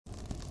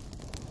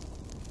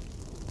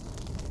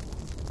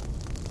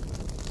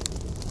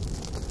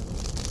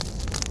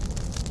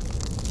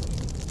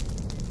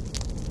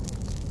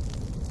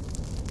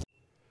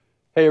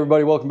Hey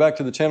everybody, welcome back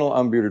to the channel.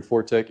 I'm Bearded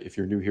Fortech. If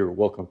you're new here,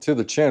 welcome to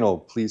the channel.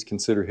 Please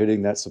consider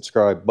hitting that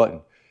subscribe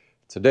button.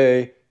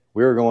 Today,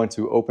 we're going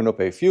to open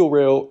up a fuel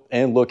rail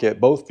and look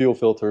at both fuel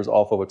filters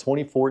off of a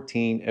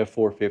 2014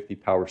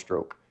 F450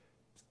 Powerstroke.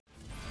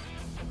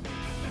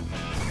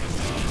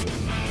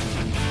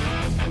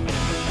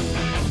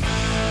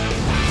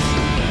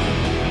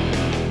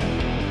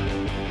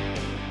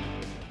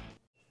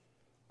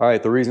 All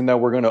right, the reason that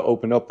we're going to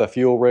open up the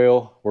fuel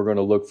rail, we're going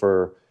to look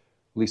for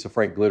Lisa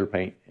Frank glitter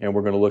paint, and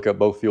we're going to look at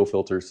both fuel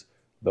filters,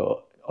 the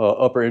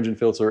upper engine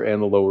filter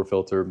and the lower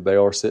filter. They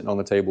are sitting on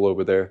the table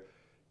over there,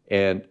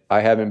 and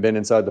I haven't been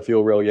inside the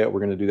fuel rail yet.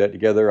 We're going to do that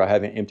together. I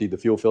haven't emptied the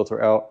fuel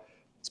filter out.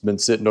 It's been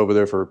sitting over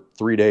there for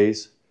 3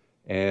 days,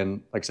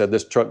 and like I said,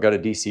 this truck got a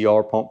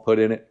DCR pump put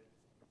in it.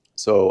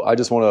 So I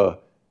just want to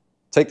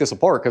take this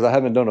apart because I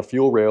haven't done a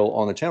fuel rail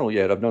on the channel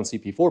yet. I've done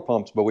CP4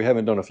 pumps, but we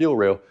haven't done a fuel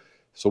rail.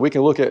 So we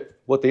can look at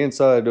what the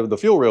inside of the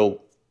fuel rail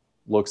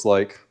looks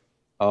like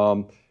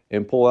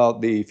and pull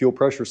out the fuel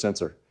pressure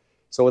sensor.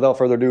 So without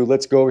further ado,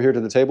 let's go over here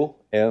to the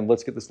table and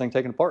let's get this thing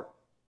taken apart.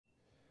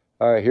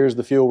 All right, here's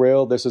the fuel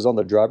rail. This is on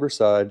the driver's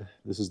side.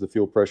 This is the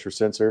fuel pressure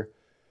sensor.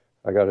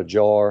 I got a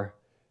jar.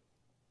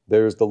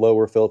 There's the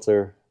lower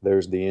filter.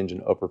 There's the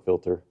engine upper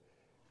filter.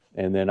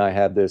 And then I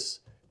have this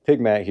pig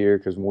mat here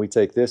because when we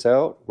take this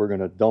out, we're going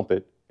to dump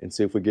it and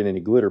see if we get any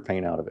glitter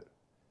paint out of it.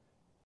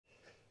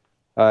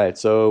 All right,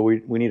 so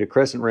we need a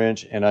crescent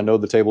wrench, and I know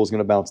the table is going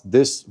to bounce.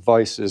 This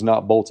vise is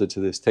not bolted to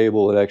this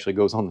table. It actually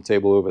goes on the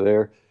table over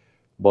there.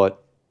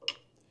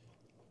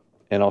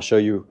 And I'll show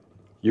you,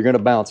 you're going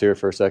to bounce here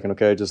for a second,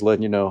 okay? Just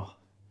letting you know.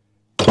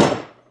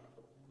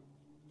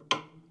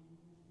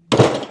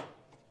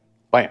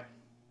 Bam.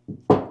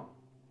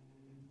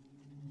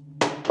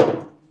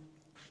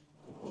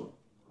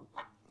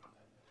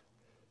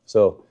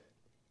 So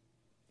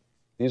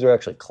these are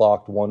actually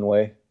clocked one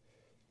way.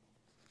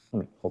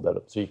 Let me hold that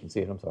up so you can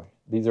see it. I'm sorry.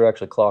 These are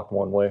actually clocked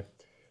one way.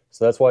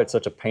 So that's why it's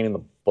such a pain in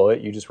the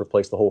butt. You just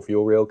replace the whole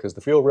fuel rail because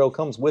the fuel rail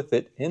comes with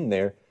it in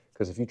there.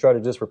 Because if you try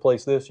to just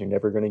replace this, you're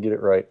never going to get it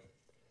right.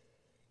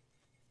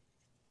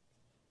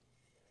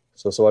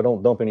 So I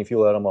don't dump any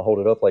fuel out, I'm going to hold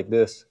it up like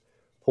this,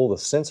 pull the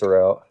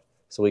sensor out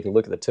so we can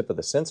look at the tip of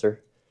the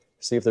sensor,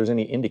 see if there's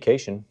any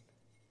indication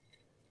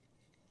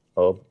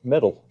of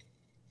metal.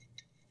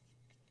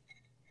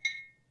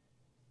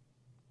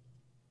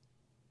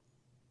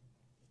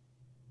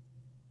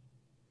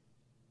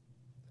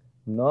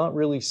 Not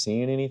really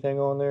seeing anything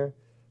on there.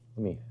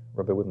 Let me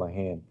rub it with my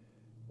hand.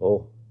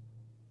 Oh,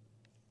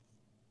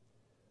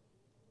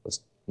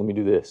 let me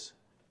do this.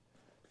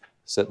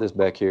 Set this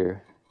back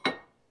here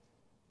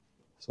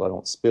so I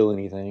don't spill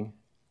anything.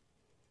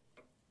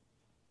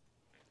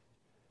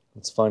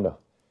 Let's find a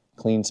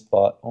clean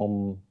spot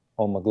on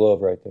my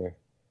glove right there.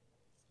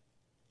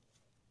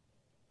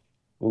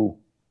 Ooh,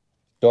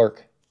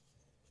 dark.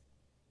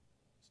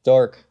 It's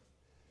dark.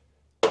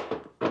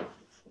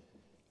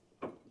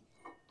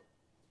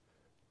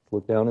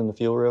 Look down in the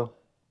fuel rail.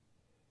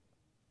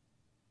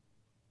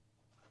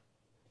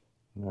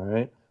 All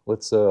right,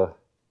 let's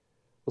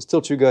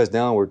tilt you guys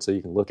downward so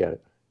you can look at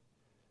it.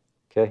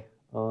 Okay,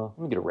 let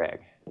me get a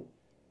rag.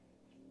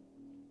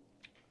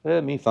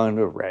 Let me find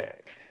a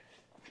rag.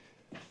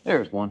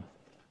 There's one.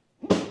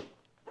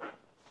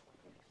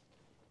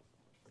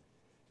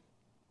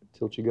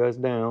 Tilt you guys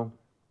down.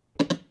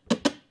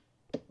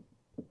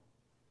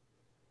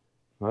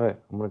 All right,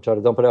 I'm gonna try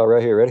to dump it out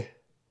right here. Ready?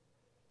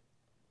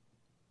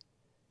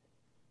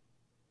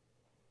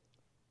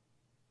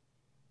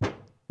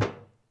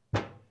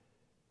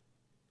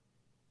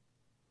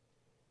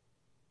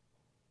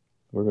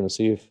 We're going to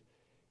see if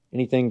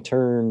anything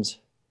turns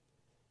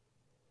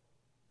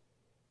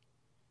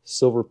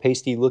silver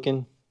pasty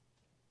looking.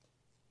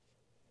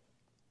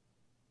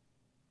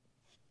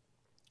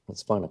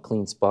 Let's find a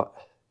clean spot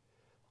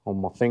on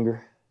my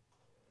finger.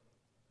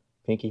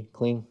 Pinky,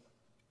 clean.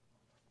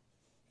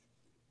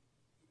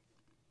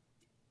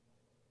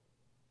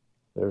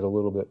 There's a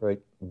little bit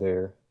right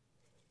there.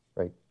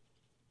 Right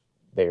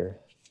there.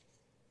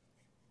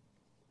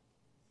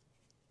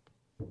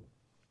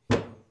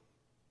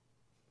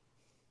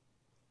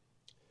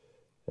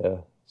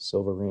 Yeah,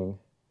 silver ring.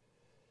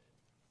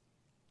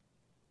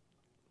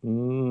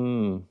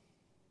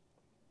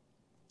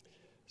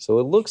 So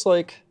it looks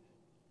like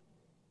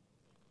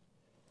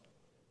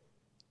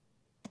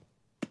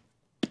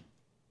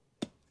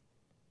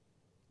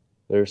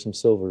there's some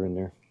silver in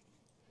there.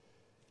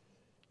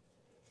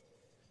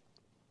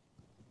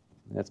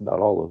 That's about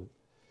all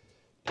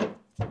of it.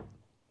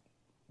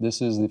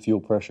 This is the fuel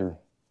pressure.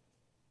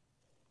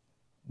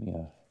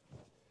 Yeah,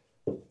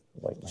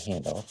 wipe my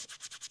hand off.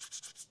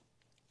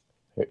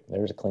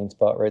 There's a clean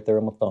spot right there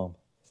on my thumb.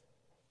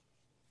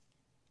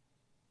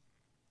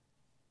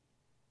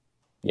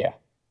 Yeah.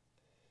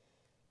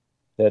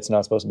 That's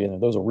not supposed to be in there.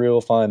 Those are real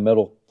fine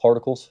metal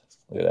particles.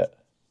 Look at that.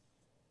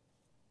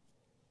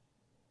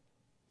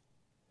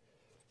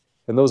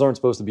 And those aren't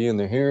supposed to be in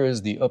there. Here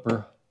is the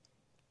upper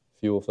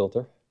fuel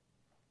filter.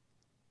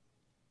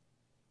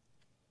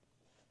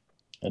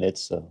 And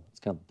it's kind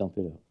of dumped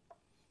it out.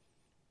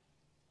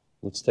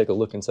 Let's take a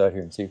look inside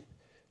here and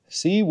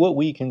see what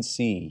we can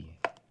see.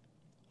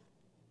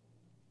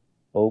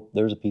 Oh,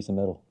 there's a piece of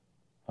metal.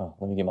 Oh,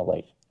 let me get my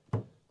light.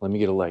 Let me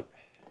get a light.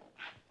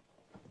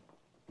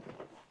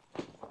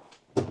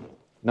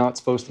 Not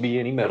supposed to be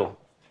any metal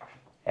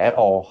at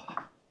all.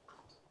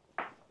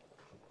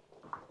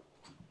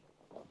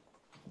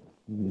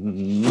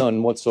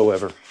 None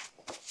whatsoever.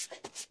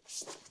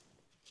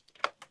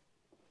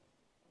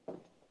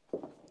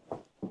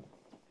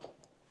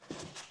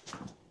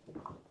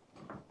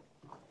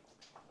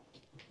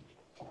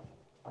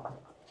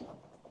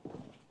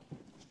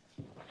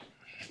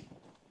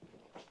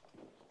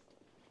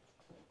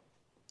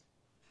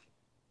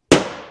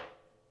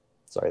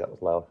 Sorry, that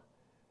was loud.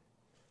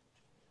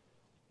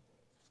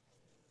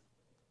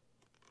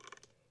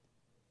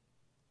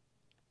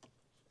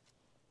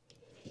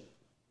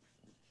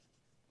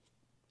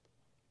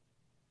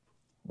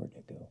 Where'd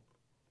it go?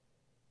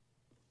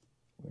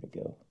 Where'd it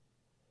go?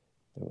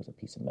 There was a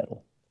piece of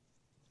metal.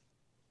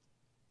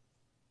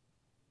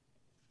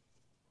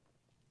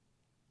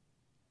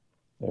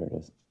 There it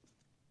is.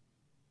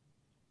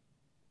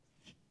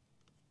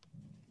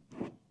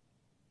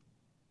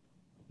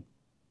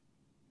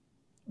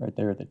 Right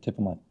there at the tip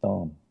of my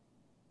thumb.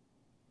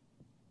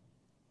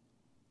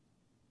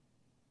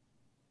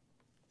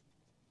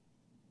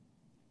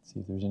 Let's see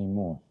if there's any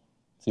more.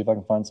 See if I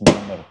can find some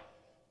more metal.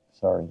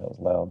 Sorry, that was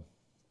loud.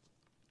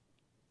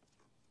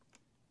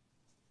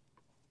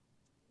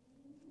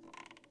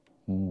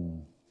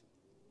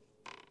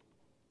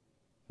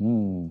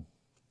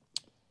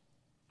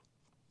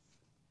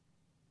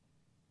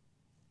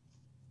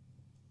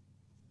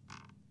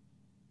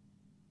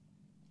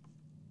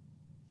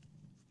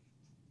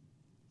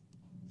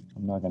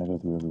 I'm not going to go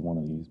through every one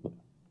of these, but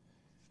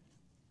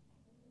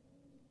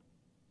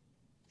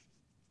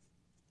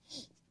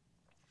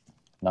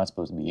not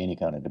supposed to be any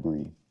kind of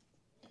debris.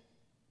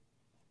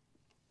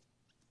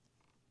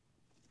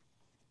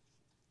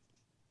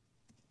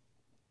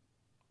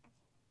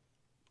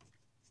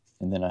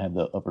 And then I have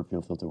the upper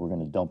fuel filter. We're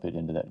going to dump it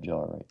into that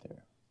jar right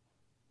there.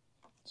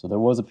 So there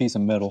was a piece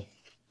of metal.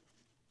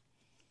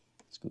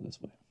 Let's go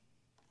this way.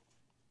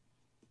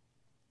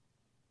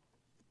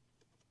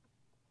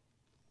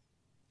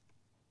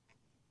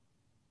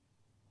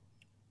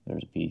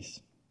 There's a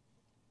piece.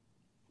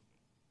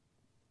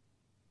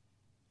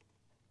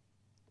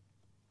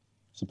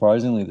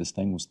 Surprisingly, this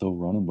thing was still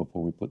running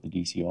before we put the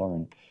DCR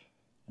in.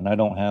 And I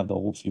don't have the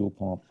old fuel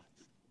pump.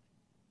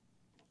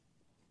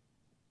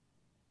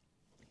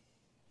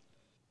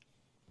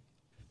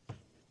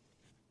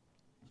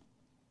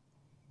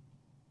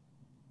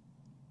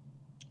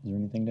 Is there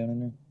anything down in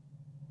there?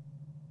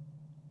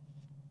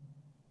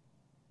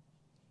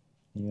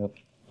 Yep.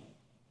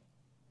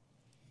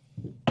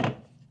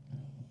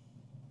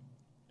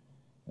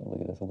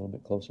 Look at this a little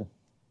bit closer.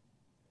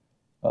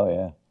 Oh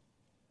yeah.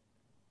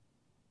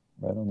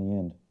 Right on the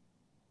end.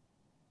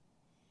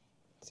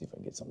 Let's see if I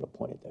can get something to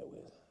point at that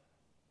with.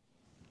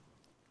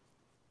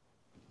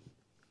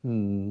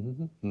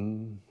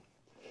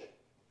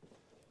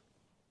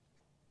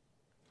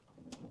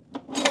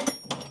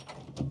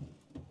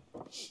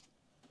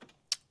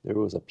 There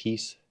was a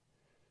piece,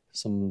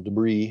 some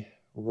debris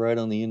right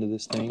on the end of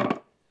this thing.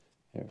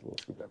 There's a little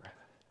screwdriver.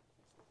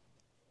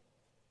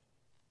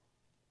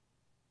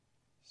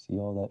 See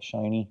all that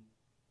shiny?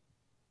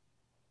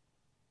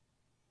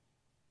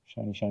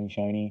 Shiny, shiny,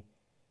 shiny.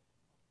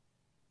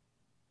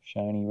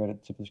 Shiny right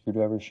at the tip of the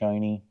screwdriver,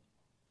 shiny.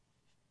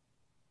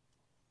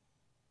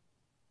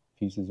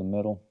 Pieces of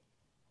metal.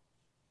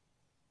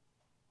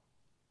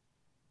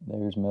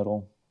 There's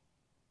metal.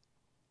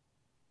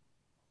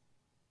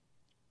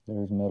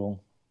 There's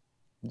metal.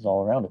 It's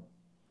all around it.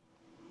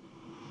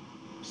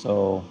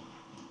 So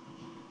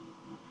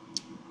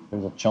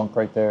there's a chunk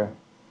right there.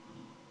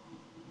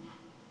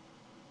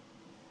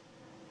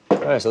 All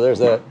right, so there's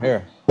that.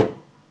 Here.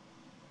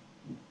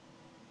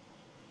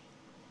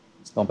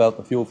 Let's dump out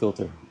the fuel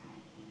filter.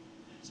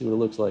 See what it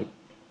looks like.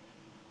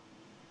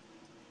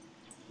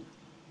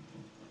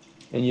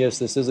 And yes,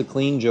 this is a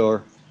clean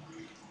jar.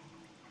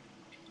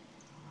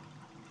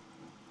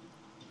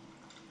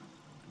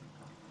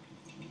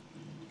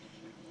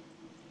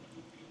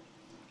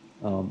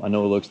 I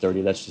know it looks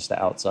dirty. That's just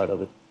the outside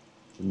of it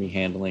from me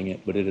handling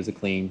it, but it is a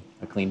clean.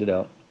 I cleaned it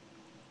out.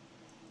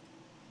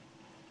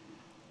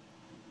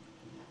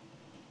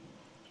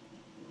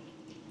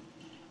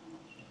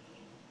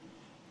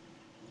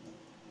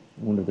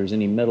 I wonder if there's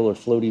any metal or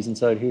floaties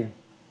inside here.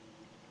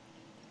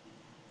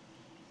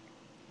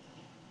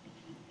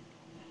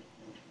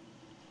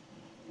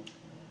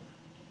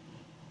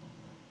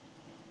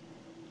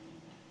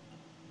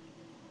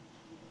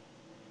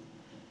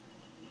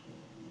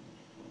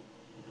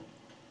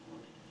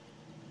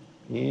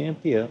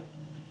 Empty out.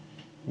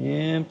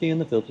 Empty in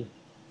the filter.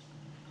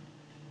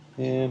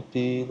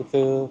 Empty the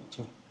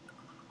filter.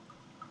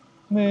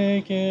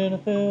 Making a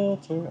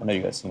filter. I know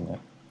you guys seen that.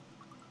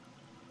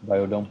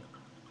 Biodome.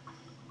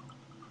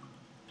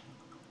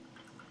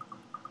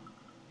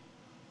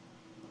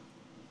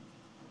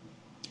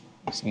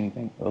 See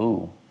anything?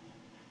 Oh.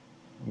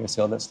 You guys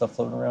see all that stuff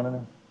floating around in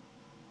there?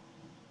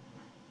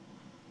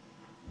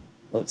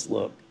 Let's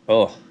look.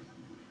 Oh.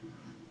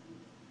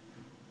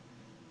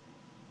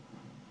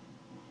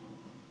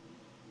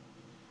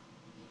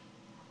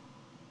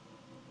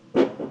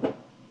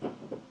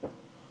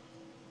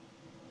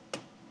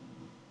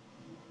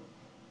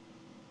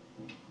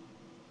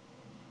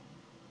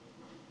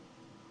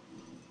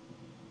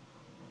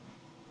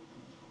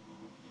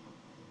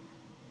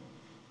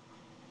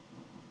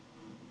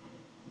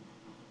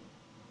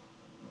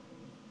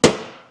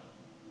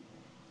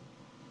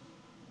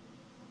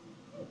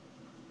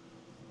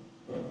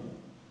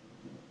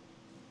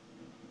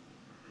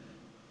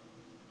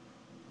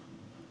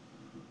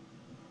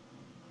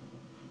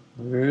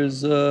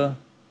 There's I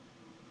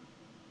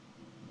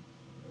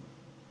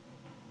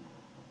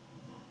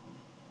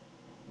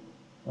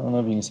don't know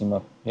if you can see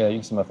my, yeah, you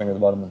can see my finger at the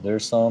bottom.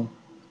 There's some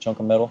chunk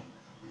of metal.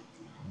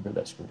 Where's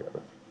that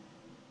screwdriver?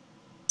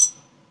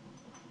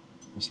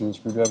 You see the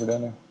screwdriver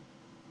down there?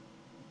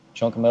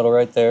 Chunk of metal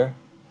right there.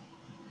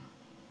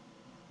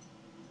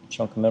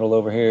 Chunk of metal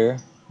over here.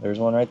 There's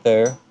one right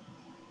there.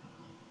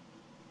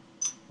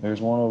 There's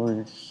one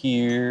over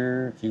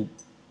here. If you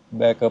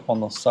back up on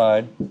the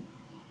side.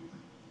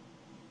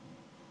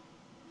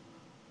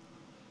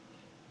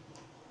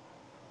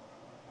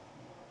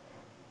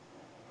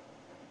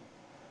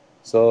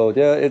 So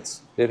yeah,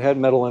 it had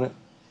metal in it.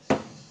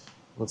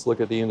 Let's look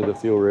at the end of the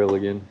fuel rail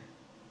again.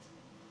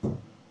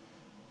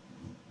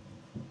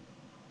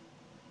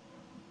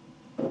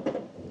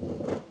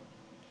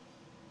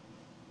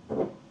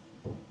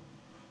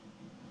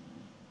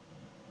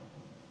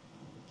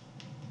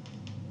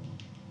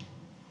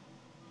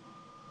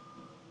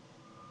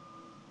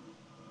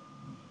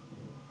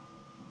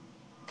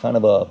 Kind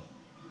of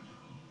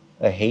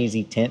a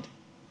hazy tint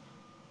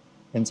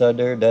inside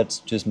there. That's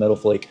just metal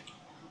flake.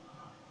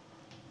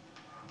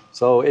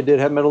 So it did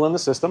have metal in the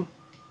system.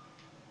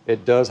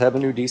 It does have a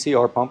new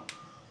DCR pump.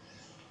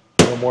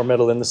 No more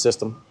metal in the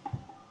system.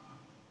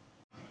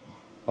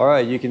 All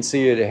right, you can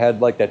see it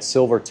had like that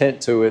silver tint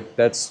to it.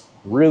 That's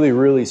really,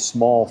 really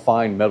small,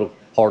 fine metal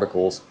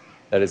particles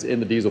that is in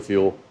the diesel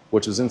fuel,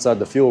 which is inside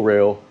the fuel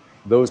rail.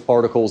 Those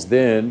particles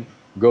then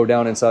go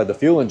down inside the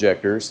fuel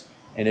injectors,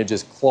 and it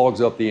just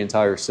clogs up the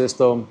entire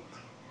system.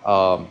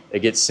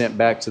 It gets sent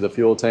back to the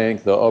fuel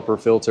tank, the upper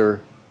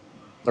filter,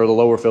 or the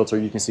lower filter.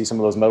 You can see some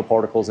of those metal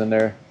particles in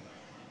there.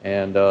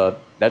 And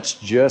that's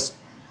just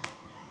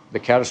the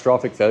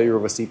catastrophic failure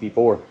of a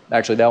CP4.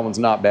 Actually, that one's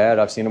not bad.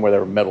 I've seen them where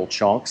there were metal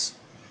chunks,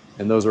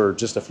 and those are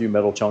just a few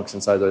metal chunks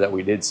inside there that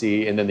we did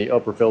see. And then the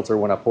upper filter,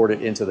 when I poured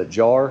it into the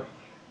jar,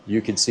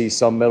 you could see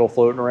some metal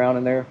floating around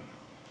in there.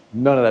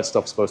 None of that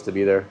stuff's supposed to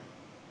be there.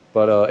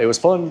 But it was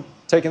fun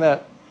taking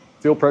that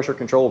fuel pressure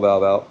control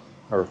valve out,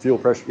 or fuel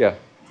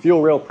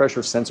rail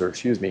pressure sensor,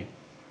 excuse me,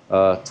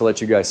 to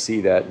let you guys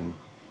see that,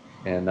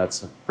 and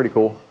that's pretty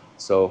cool.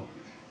 So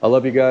I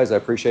love you guys, I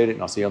appreciate it,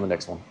 and I'll see you on the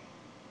next one.